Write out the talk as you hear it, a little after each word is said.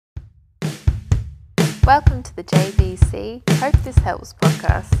Welcome to the JVC Hope This Helps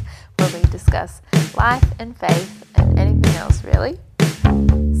podcast, where we discuss life and faith and anything else really.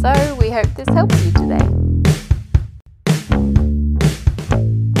 So we hope this helps you today.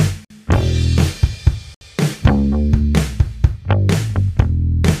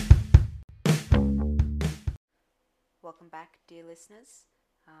 Welcome back, dear listeners.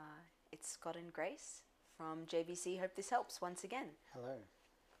 It's Scott and Grace from JVC Hope This Helps once again. Hello.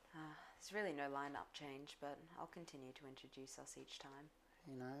 There's really no lineup change, but I'll continue to introduce us each time.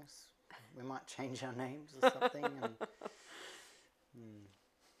 Who knows? We might change our names or something and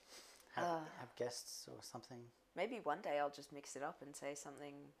have guests or something. Maybe one day I'll just mix it up and say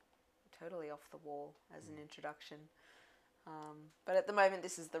something totally off the wall as an introduction. But at the moment,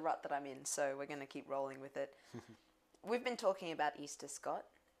 this is the rut that I'm in, so we're going to keep rolling with it. We've been talking about Easter, Scott,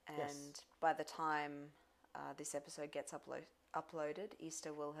 and Yes. by the time this episode gets uploaded,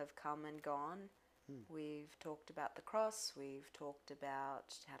 Easter will have come and gone. We've talked about the cross. We've talked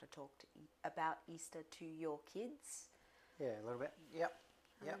about how to talk about Easter to your kids. Yeah, a little bit. Yep.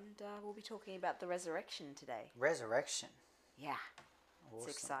 And we'll be talking about the resurrection today. Resurrection. Yeah, Awesome.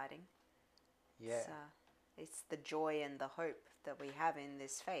 it's exciting. Yeah. It's the joy and the hope that we have in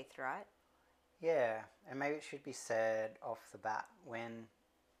this faith, right? Yeah, and maybe it should be said off the bat when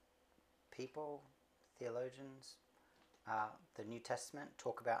people, theologians, the New Testament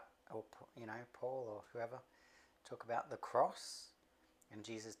talk about, or Paul or whoever, talk about the cross and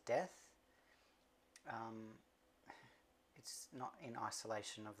Jesus' death. It's not in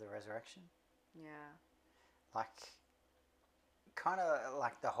isolation of the resurrection. Yeah. Kind of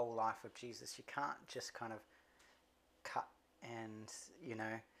like the whole life of Jesus. You can't just kind of cut and,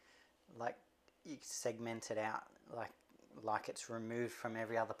 you segment it out like it's removed from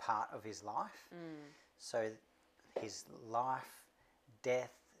every other part of his life. So his life,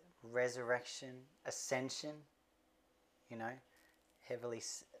 death, resurrection, ascension, heavenly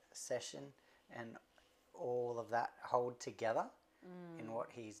session, and all of that hold together in what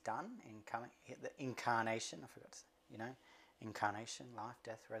he's done in the incarnation. I forgot to say, incarnation, life,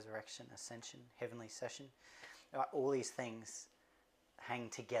 death, resurrection, ascension, heavenly session. All these things hang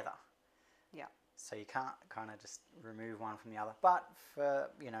together. Yeah. So you can't kind of just remove one from the other. But for,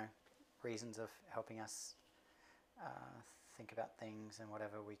 reasons of helping us think about things and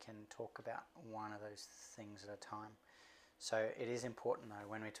whatever, we can talk about one of those things at a time. So it is important, though,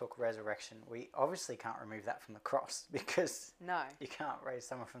 when we talk resurrection, we obviously can't remove that from the cross because you can't raise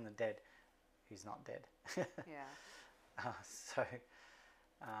someone from the dead who's not dead. Yeah.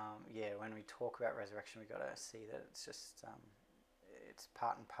 When we talk about resurrection, we've got to see that it's just it's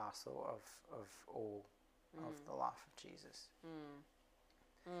part and parcel of all of the life of Jesus.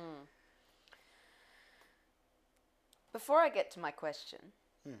 Before I get to my question,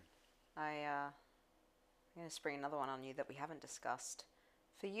 I'm going to spring another one on you that we haven't discussed.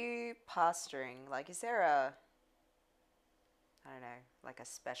 For you pastoring, is there a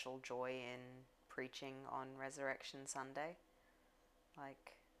special joy in preaching on Resurrection Sunday?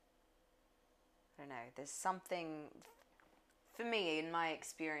 There's something, for me, in my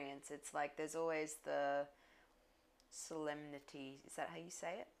experience, it's there's always the solemnity. Is that how you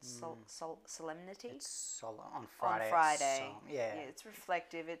say it? Solemnity? It's solemn on Friday. On Friday. Yeah, it's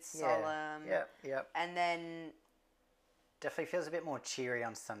reflective, it's solemn. Yep. And then definitely feels a bit more cheery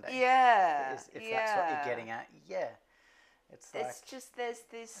on Sunday. Yeah. If that's what you're getting at. Yeah. It's just there's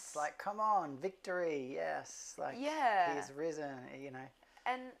this. It's come on, victory, yes. He's risen,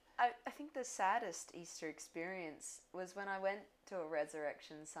 And I think the saddest Easter experience was when I went to a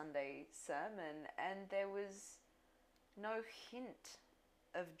Resurrection Sunday sermon and there was no hint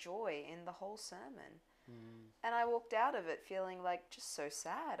of joy in the whole sermon. And I walked out of it feeling just so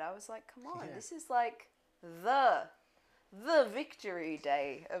sad. I was like, come on, this is the victory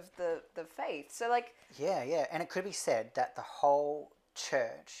day of the faith. So Yeah. And it could be said that the whole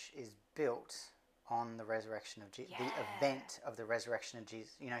church is built on the resurrection of Jesus, the event of the resurrection of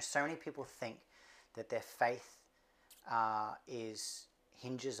Jesus. So many people think that their faith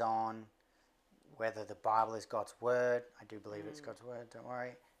hinges on whether the Bible is God's word. I do believe it's God's word, don't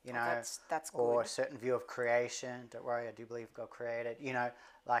worry. That's good. Or a certain view of creation. Don't worry, I do believe God created.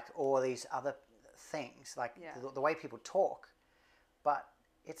 All these other things, the way people talk. But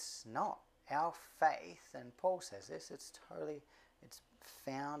it's not. Our faith, and Paul says this, it's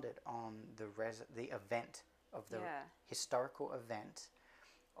founded on the event of the historical event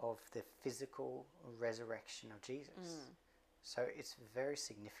of the physical resurrection of Jesus. So it's very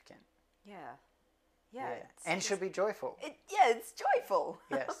significant. Yeah. And should be joyful. It's joyful.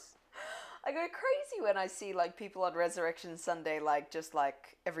 Yes. I go crazy when I see like people on Resurrection Sunday, like just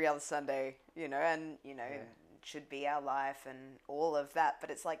like every other Sunday, and it should be our life and all of that. But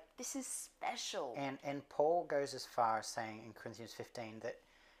it's like, this is special. And Paul goes as far as saying in Corinthians 15 that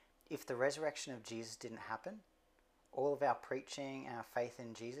if the resurrection of Jesus didn't happen, all of our preaching, our faith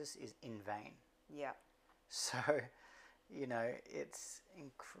in Jesus is in vain. Yeah. So, it's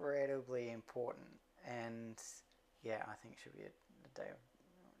incredibly important. And yeah, I think it should be a day of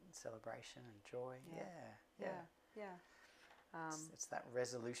celebration and joy. Yeah. It's that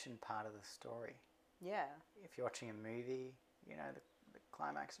resolution part of the story. Yeah. If you're watching a movie, the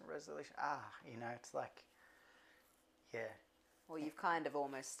climax and resolution, it's like, yeah. Well, you've kind of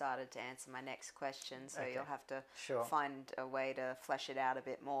almost started to answer my next question, so Okay. you'll have to Sure. find a way to flesh it out a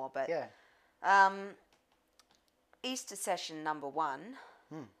bit more. But Yeah. Easter session number 1,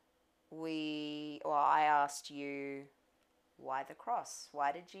 I asked you, why the cross?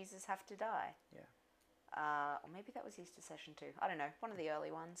 Why did Jesus have to die? Yeah. Or maybe that was Easter session 2. I don't know, one of the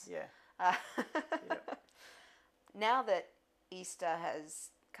early ones. Yeah. Now that Easter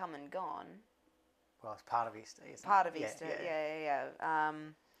has come and gone. Well, it's part of Easter, isn't it? Part of Easter, yeah.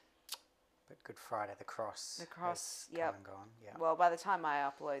 But Good Friday, the cross. The cross, has come and gone. Yeah. Well, by the time I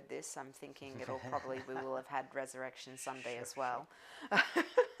upload this, I'm thinking we will have had Resurrection Sunday as well.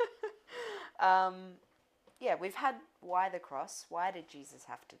 Yeah, we've had why the cross? Why did Jesus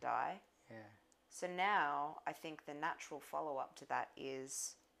have to die? Yeah. So now I think the natural follow-up to that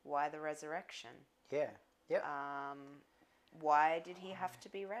is why the resurrection? Yeah. Yep. Why did he have to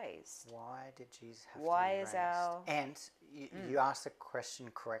be raised? Why did Jesus have Why to be is raised? our... And you asked the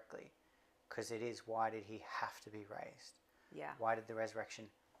question correctly, because it is, why did he have to be raised? Yeah. Why did the resurrection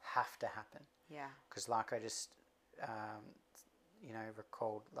have to happen? Yeah. Because like I just,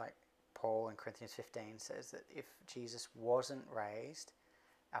 recalled, like Paul in Corinthians 15 says that if Jesus wasn't raised,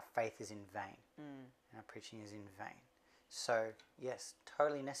 our faith is in vain. And our preaching is in vain. So, yes,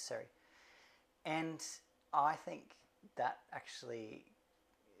 totally necessary. And I think that actually,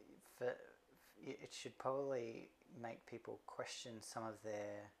 it should probably make people question some of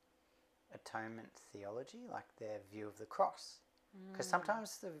their atonement theology, like their view of the cross. Because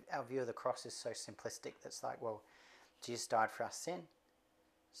sometimes our view of the cross is so simplistic that's like, well, Jesus died for our sin,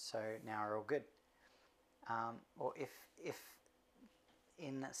 so now we're all good. Or if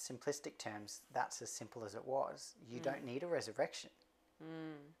in simplistic terms that's as simple as it was, you don't need a resurrection.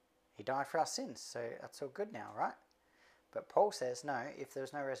 He died for our sins, so that's all good now, right? But Paul says, no, if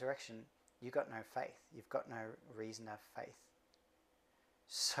there's no resurrection, you've got no faith. You've got no reason to have faith.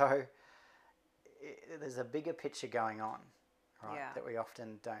 So there's a bigger picture going on, right, that we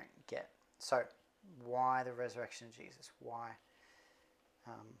often don't get. So why the resurrection of Jesus? Why?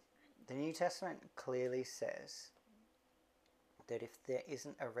 The New Testament clearly says that if there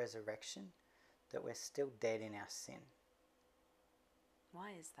isn't a resurrection, that we're still dead in our sin.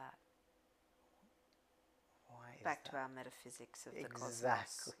 Why is that? Why is Back that? to our metaphysics of the cosmos.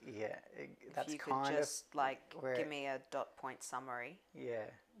 Exactly, yeah. That's if you kind could just, of give me a dot point summary. Yeah,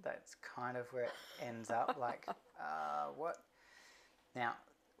 that's kind of where it ends up. Like, what? Now,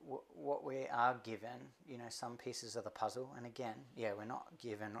 what we are given, some pieces of the puzzle, and again, we're not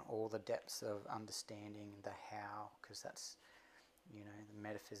given all the depths of understanding the how, because that's, the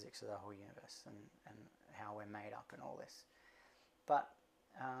metaphysics of the whole universe and how we're made up and all this. But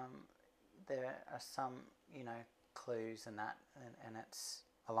there are some, clues and that, and it's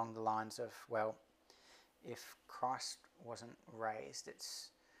along the lines of, well, if Christ wasn't raised,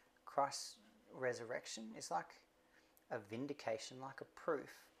 Christ's resurrection is like a vindication, like a proof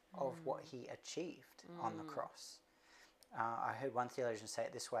of what he achieved on the cross. I heard one theologian say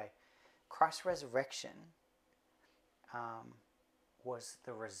it this way: Christ's resurrection was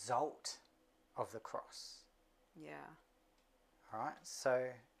the result of the cross. Yeah. All right, so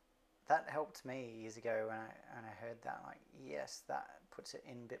that helped me years ago when I heard that. Like, yes, that puts it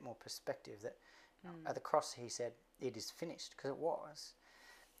in a bit more perspective. That at the cross, he said, "It is finished," because it was.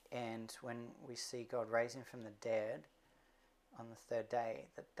 And when we see God raise him from the dead on the third day,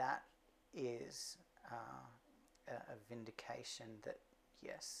 that is a vindication that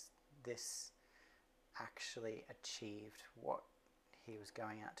yes, this actually achieved what he was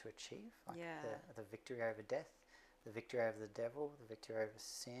going out to achieve, like the victory over death, the victory over the devil, the victory over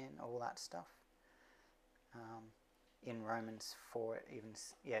sin, all that stuff. In Romans 4,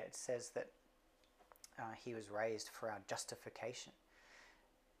 it says that he was raised for our justification.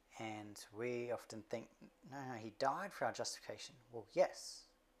 And we often think, no, he died for our justification. Well, yes,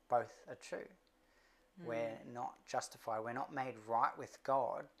 both are true. We're not justified, we're not made right with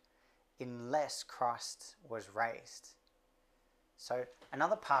God unless Christ was raised. So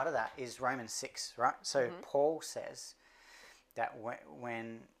another part of that is Romans 6, right? So Paul says that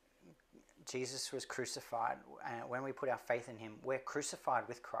when Jesus was crucified, when we put our faith in him, we're crucified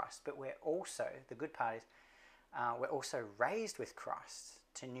with Christ, but we're also, the good part is, we're also raised with Christ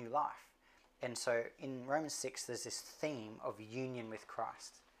to new life. And so in Romans 6, there's this theme of union with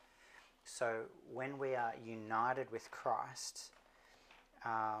Christ. So when we are united with Christ,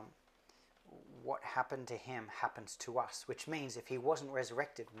 what happened to him happens to us, which means if he wasn't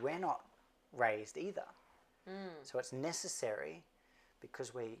resurrected, we're not raised either. So it's necessary,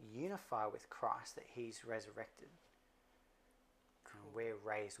 because we unify with Christ, that he's resurrected. And we're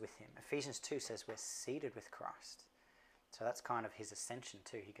raised with him. Ephesians 2 says we're seated with Christ. So that's kind of his ascension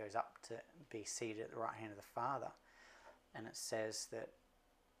too. He goes up to be seated at the right hand of the Father. And it says that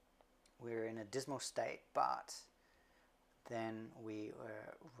we're in a dismal state, but then we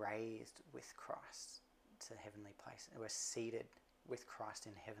were raised with Christ to heavenly place. We're seated with Christ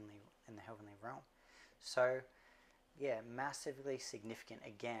in the heavenly realm. So, yeah, massively significant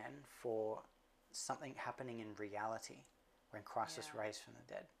again for something happening in reality when Christ was raised from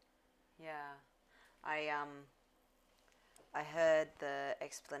the dead. Yeah, I heard the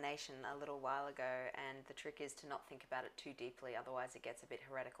explanation a little while ago, and the trick is to not think about it too deeply, otherwise it gets a bit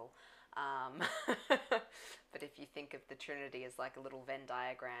heretical. But if you think of the Trinity as like a little Venn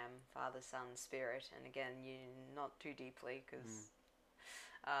diagram, Father, Son, Spirit, and again, you not too deeply, because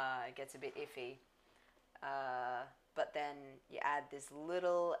it gets a bit iffy. But then you add this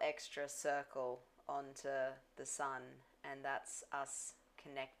little extra circle onto the Son, and that's us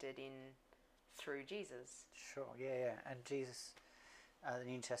connected in through Jesus. Sure, yeah. And Jesus, the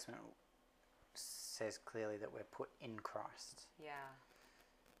New Testament says clearly that we're put in Christ. Yeah.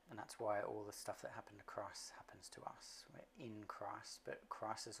 And that's why all the stuff that happened to Christ happens to us. We're in Christ, but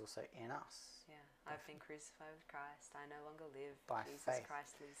Christ is also in us. Yeah, I've been crucified with Christ. I no longer live. By Jesus faith.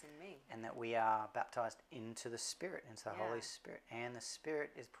 Christ lives in me. And that we are baptized into the Spirit, into the Yeah. Holy Spirit. And the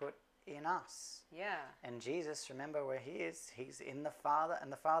Spirit is put in us. Yeah. And Jesus, remember where he is, he's in the Father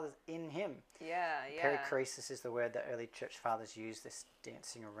and the Father's in him. Yeah. Perichoresis is the word that early church fathers use, this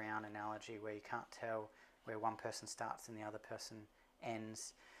dancing around analogy where you can't tell where one person starts and the other person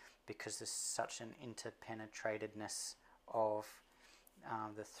ends, because there's such an interpenetratedness of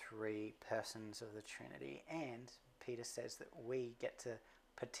the three persons of the Trinity. And Peter says that we get to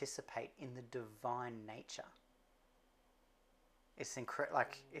participate in the divine nature. It's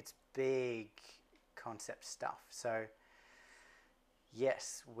it's big concept stuff. So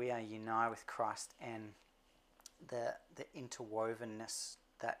yes, we are united with Christ, and the interwovenness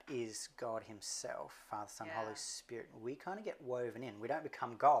that is God himself, Father, Son, Holy Spirit, we kind of get woven in. We don't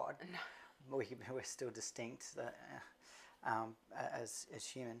become God. No. We're still distinct as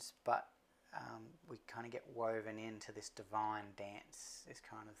humans, but we kind of get woven into this divine dance, is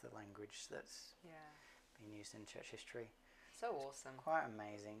kind of the language that's been used in church history. So awesome. Quite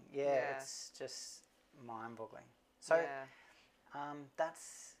amazing. Yeah, it's just mind-boggling. So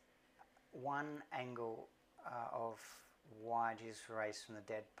that's one angle of why Jesus was raised from the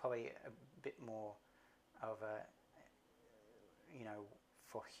dead. Probably a bit more of a,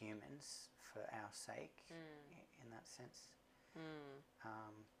 for humans, for our sake, in that sense.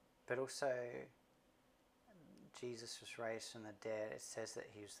 But also, Jesus was raised from the dead. It says that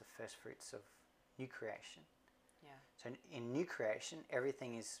he was the first fruits of new creation. Yeah. So in new creation,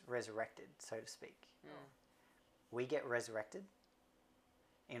 everything is resurrected, so to speak. We get resurrected.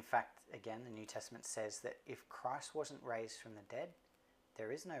 In fact, again, the New Testament says that if Christ wasn't raised from the dead,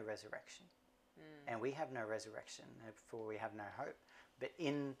 there is no resurrection. And we have no resurrection, therefore we have no hope. But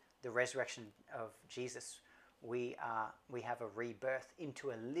in the resurrection of Jesus, we have a rebirth into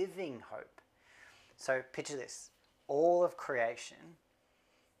a living hope. So picture this. All of creation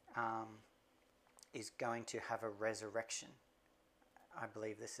is going to have a resurrection. I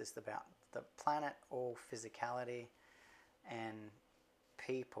believe this is about the planet, all physicality, and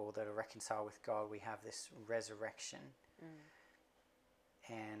people that are reconciled with God. We have this resurrection.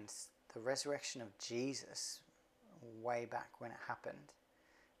 And the resurrection of Jesus, way back when it happened,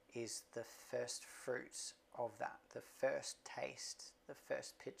 is the first fruits of that, the first taste, the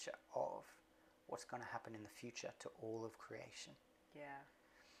first picture of what's going to happen in the future to all of creation. Yeah.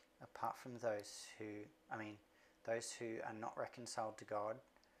 Apart from those who are not reconciled to God,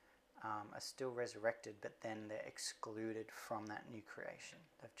 are still resurrected, but then they're excluded from that new creation.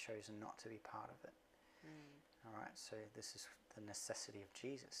 They've chosen not to be part of it. All right, so this is the necessity of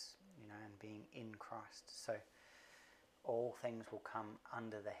Jesus, and being in Christ. So all things will come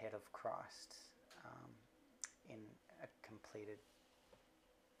under the head of Christ in a completed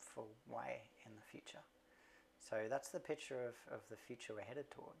full way in the future. So that's the picture of the future we're headed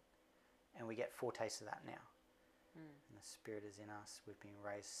toward. And we get foretaste of that now. And the Spirit is in us. We've been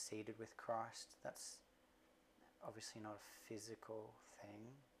raised, seated with Christ. That's obviously not a physical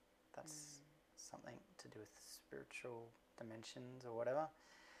thing. That's something to do with spiritual dimensions or whatever.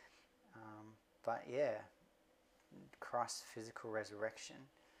 But yeah, Christ's physical resurrection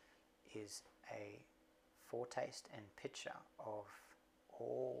is a foretaste and picture of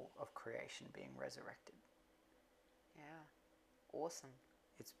all of creation being resurrected. Yeah. Awesome.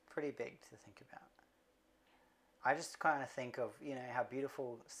 It's pretty big to think about. I just kind of think of, you know, how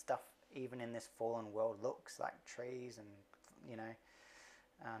beautiful stuff even in this fallen world looks, like trees and, you know,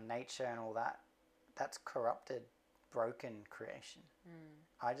 nature and all that. That's corrupted, broken creation.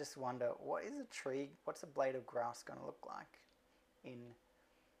 I just wonder, what is a tree, what's a blade of grass going to look like in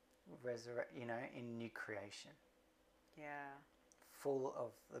in new creation? Yeah. Full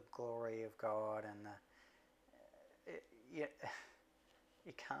of the glory of God and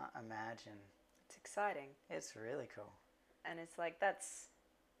you can't imagine. It's exciting. It's really cool. And it's like, that's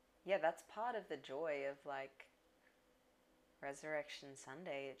part of the joy of like Resurrection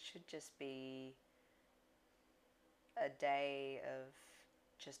Sunday. It should just be a day of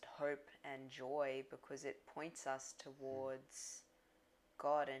just hope and joy, because it points us towards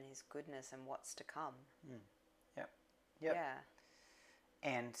God and His goodness and what's to come. Yep. Yeah.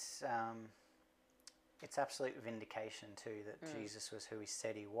 And it's absolute vindication too that Jesus was who He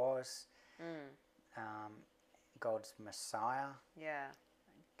said He was. God's Messiah. Yeah.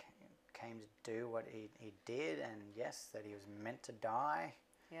 Came to do what he did, and yes, that He was meant to die.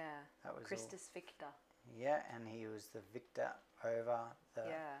 Yeah. That was Christus Victor. Yeah, and He was the victor over the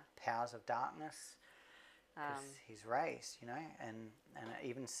powers of darkness. Because He's raised, you know, and it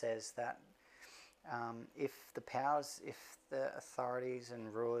even says that if the authorities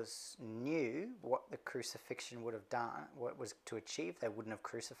and rulers knew what the crucifixion would have done, what it was to achieve, they wouldn't have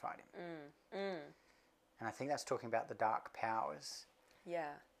crucified Him. And I think that's talking about the dark powers.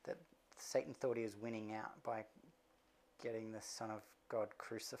 Yeah. That Satan thought he was winning out by getting the Son of God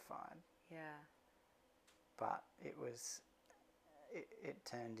crucified. Yeah. But it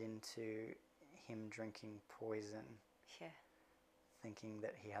turned into him drinking poison. Yeah. Thinking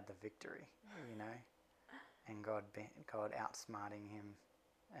that he had the victory, you know, and God outsmarting him,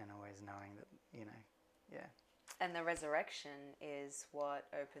 and always knowing that, you know, yeah. And the resurrection is what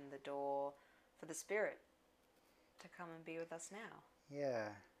opened the door for the Spirit to come and be with us now. Yeah.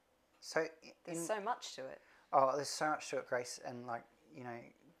 So there's so much to it. Oh, there's so much to it, Grace, and like, you know,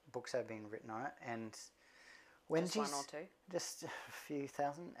 books have been written on it, and when just Jesus, one or two, just a few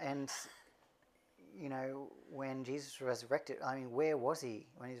thousand, and you know, when Jesus was resurrected, I mean, where was He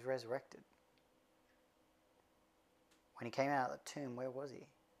when He was resurrected? When He came out of the tomb, where was He?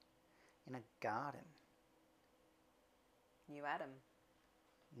 In a garden. New Adam.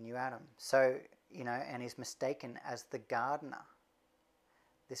 New Adam. So, you know, and He's mistaken as the gardener.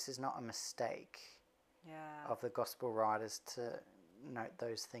 This is not a mistake of the gospel writers to note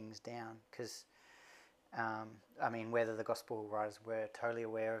those things down, because I mean, whether the gospel writers were totally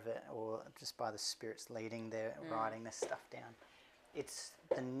aware of it or just by the Spirit's leading, they're writing this stuff down. It's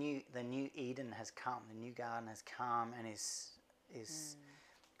the new Eden has come, the new garden has come, and is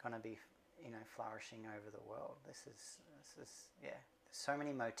going to be, you know, flourishing over the world. This is there's so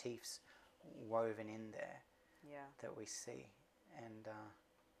many motifs woven in there that we see, and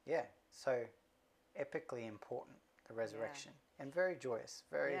so epically important, the resurrection, and very joyous,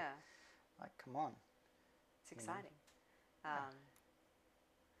 very like, come on. It's exciting.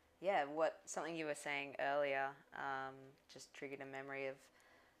 Something you were saying earlier just triggered a memory of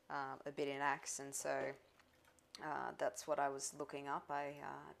a bit in Acts, and so that's what I was looking up. I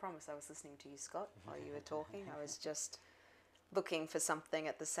promise I was listening to you, Scott, while you were talking. I was just looking for something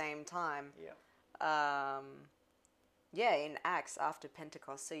at the same time. In Acts after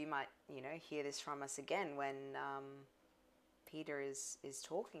Pentecost. So you might, you know, hear this from us again when Peter is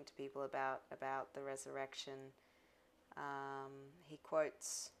talking to people about the resurrection. He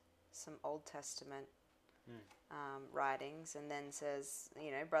quotes some Old Testament writings, and then says,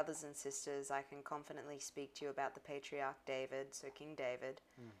 you know, brothers and sisters, I can confidently speak to you about the patriarch David, so King David.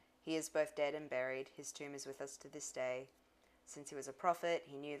 He is both dead and buried. His tomb is with us to this day. Since he was a prophet,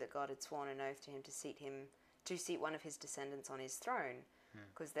 he knew that God had sworn an oath to him to seat one of his descendants on his throne.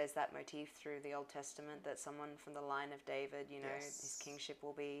 Because there's that motif through the Old Testament that someone from the line of David, you know, his kingship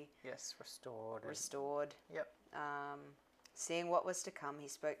will be restored. Yep. Seeing what was to come, he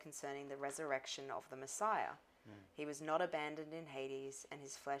spoke concerning the resurrection of the Messiah. He was not abandoned in Hades, and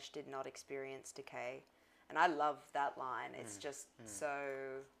his flesh did not experience decay. And I love that line. It's just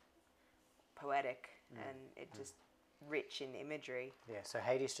so poetic and it just rich in imagery. Yeah, so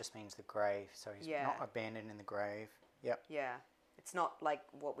Hades just means the grave, so he's not abandoned in the grave. Yep. Yeah. It's not like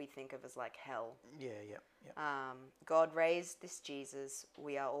what we think of as like hell. Yeah, yep. God raised this Jesus.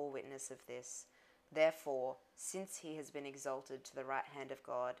 We are all witness of this. Therefore, since he has been exalted to the right hand of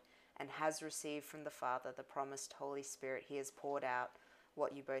God and has received from the Father the promised Holy Spirit, he has poured out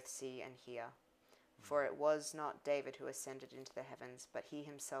what you both see and hear. For it was not David who ascended into the heavens, but he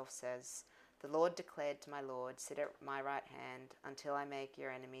himself says, "The Lord declared to my Lord, sit at my right hand until I make your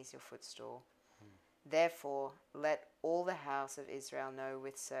enemies your footstool." Therefore, let all the house of Israel know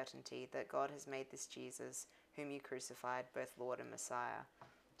with certainty that God has made this Jesus, whom you crucified, both Lord and Messiah.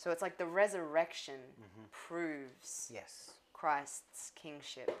 So it's like the resurrection proves Christ's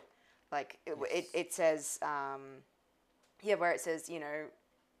kingship. Like it says, where it says,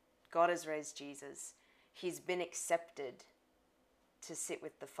 God has raised Jesus. He's been accepted to sit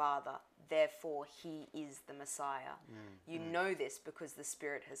with the Father. Therefore, he is the Messiah. You know this because the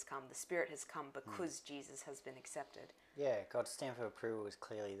Spirit has come. The Spirit has come because Jesus has been accepted. Yeah, God's stamp of approval is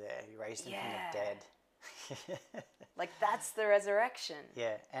clearly there. He raised him from the dead. Like, that's the resurrection.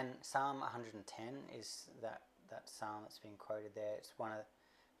 Yeah, and Psalm 110 is that psalm that's been quoted there. It's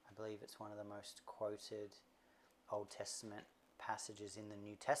I believe it's one of the most quoted Old Testament passages in the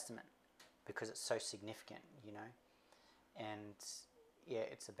New Testament because it's so significant, and yeah,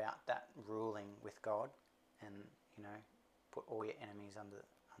 it's about that ruling with God and put all your enemies under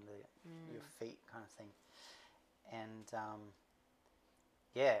your feet kind of thing. And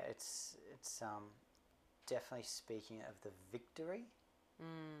it's definitely speaking of the victory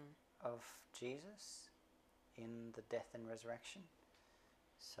of Jesus in the death and resurrection.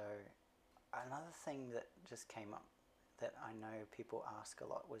 So another thing that just came up that I know people ask a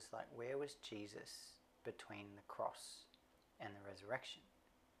lot was like, where was Jesus between the cross and the resurrection?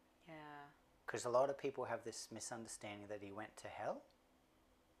 Yeah. Because a lot of people have this misunderstanding that he went to hell.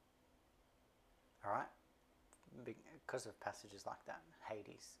 All right? Because of passages like that,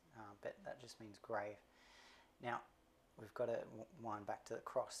 Hades, but that just means grave. Now, we've got to wind back to the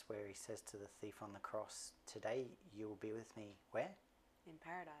cross where he says to the thief on the cross, "Today you will be with me," where? In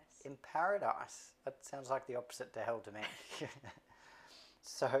paradise. In paradise. That sounds like the opposite to hell to me.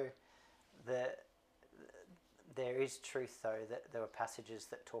 So, there is truth, though, that there were passages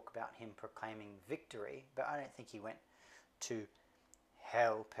that talk about him proclaiming victory, but I don't think he went to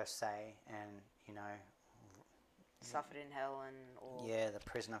hell per se and, suffered in hell the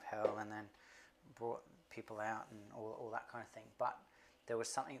prison of hell, and then brought people out and all that kind of thing. But there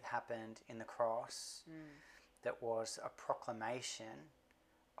was something that happened in the cross that was a proclamation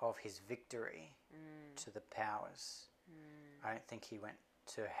of his victory to the powers. I don't think he went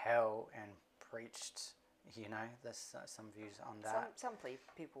to hell and preached, there's some views on that. Some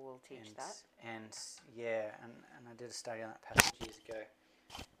people will teach that. And I did a study on that passage years ago.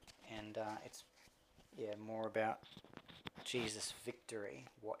 And it's more about Jesus' victory,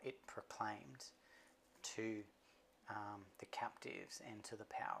 what it proclaimed to the captives and to the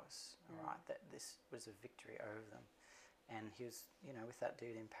powers, all right, that this was a victory over them. And he was, with that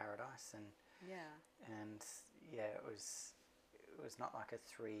dude in paradise, and it was not like a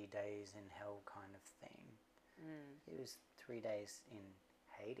 3 days in hell kind of thing. It was 3 days in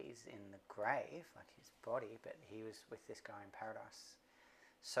Hades, in the grave, like his body, but he was with this guy in paradise.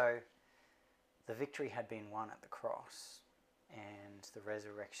 So the victory had been won at the cross, and the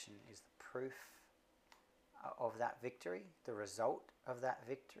resurrection is the proof of that victory, the result of that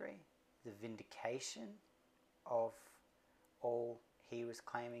victory, the vindication of all he was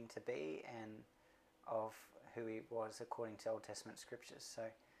claiming to be and of who he was according to Old Testament scriptures.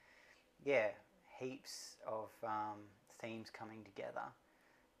 So heaps of themes coming together,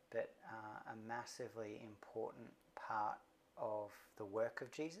 but a massively important part of the work of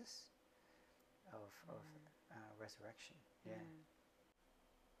Jesus, of resurrection.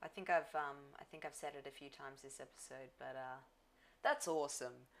 I think I've said it a few times this episode, but that's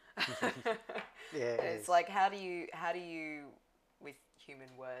awesome. It's like, how do you with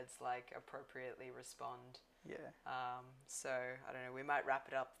human words like appropriately respond? So I don't know, we might wrap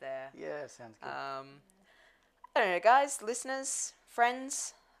it up there. Sounds good. I don't know, guys, listeners,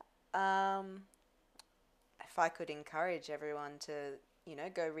 friends, if I could encourage everyone to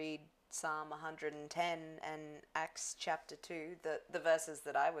go read Psalm 110 and Acts chapter 2. The verses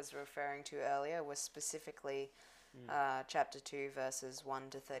that I was referring to earlier were specifically chapter 2 verses 1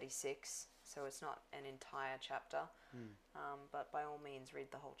 to 36. So it's not an entire chapter, but by all means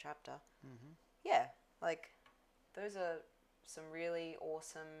read the whole chapter. Those are some really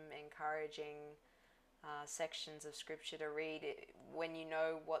awesome, encouraging sections of scripture to read when you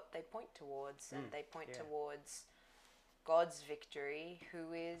know what they point towards, and they point towards God's victory,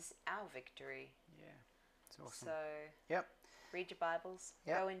 who is our victory. Yeah, it's awesome. So, yep. Read your Bibles.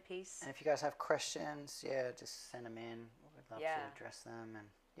 Yep. Go in peace. And if you guys have questions, just send them in. We'd love to address them. And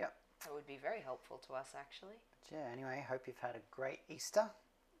that would be very helpful to us, actually. But anyway, hope you've had a great Easter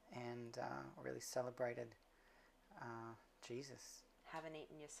and really celebrated Jesus. Haven't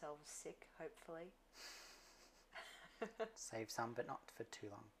eaten yourselves sick, hopefully. Save some, but not for too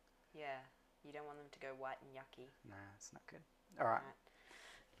long. Yeah, you don't want them to go white and yucky. No, it's not good. All right.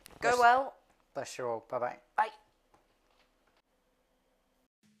 Go well. Bless you all. Bye-bye. Bye.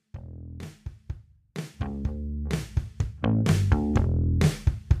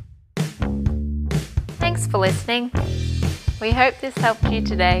 Thanks for listening. We hope this helped you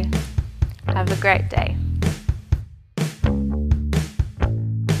today. Have a great day.